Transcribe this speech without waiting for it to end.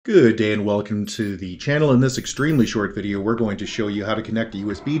Good day and welcome to the channel. In this extremely short video, we're going to show you how to connect a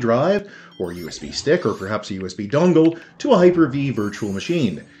USB drive or USB stick or perhaps a USB dongle to a HyperV virtual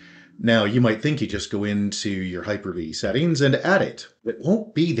machine. Now, you might think you just go into your HyperV settings and add it. It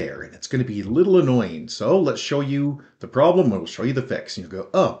won't be there and it's going to be a little annoying. So let's show you the problem and we'll show you the fix. And you'll go,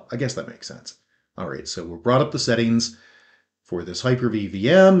 oh, I guess that makes sense. All right, so we brought up the settings for this HyperV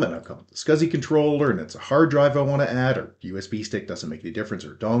VM, and I've got the SCSI controller, and it's a hard drive I want to add, or USB stick, doesn't make any difference,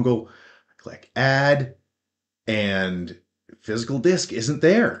 or dongle. I click Add, and physical disk isn't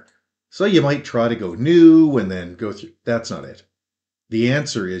there. So you might try to go New, and then go through. That's not it. The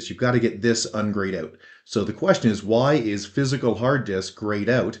answer is you've got to get this ungrayed out. So the question is, why is physical hard disk grayed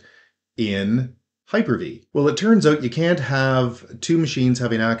out in HyperV? Well, it turns out you can't have two machines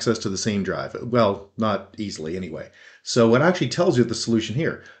having access to the same drive. Well, not easily anyway. So it actually tells you the solution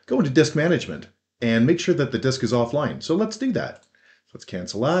here. Go into disk management and make sure that the disk is offline. So let's do that. Let's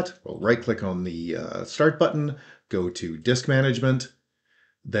cancel that. We'll right click on the start button, go to disk management.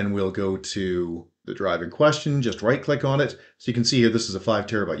 Then we'll go to the drive in question, just right click on it. So you can see here, this is a 5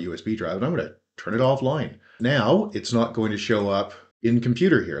 terabyte USB drive, and I'm going to turn it offline. Now it's not going to show up in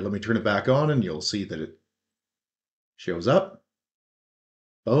computer here. Let me turn it back on and you'll see that it shows up.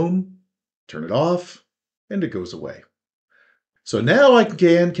 Boom, turn it off, and it goes away. So now I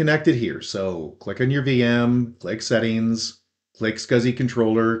can connect it here. So click on your VM, click Settings, click SCSI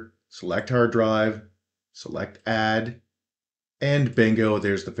Controller, select Hard Drive, select Add, and bingo,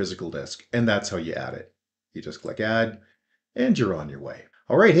 there's the physical disk. And that's how you add it. You just click Add, and you're on your way.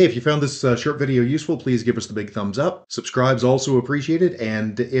 All right, hey, if you found this short video useful, please give us the big thumbs up. Subscribe's also appreciated.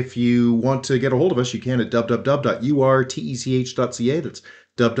 And if you want to get a hold of us, you can at www.urtech.ca. That's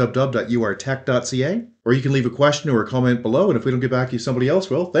www.urtech.ca. Or you can leave a question or a comment below, and if we don't get back to you, somebody else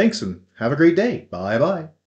will. Thanks, and have a great day. Bye-bye.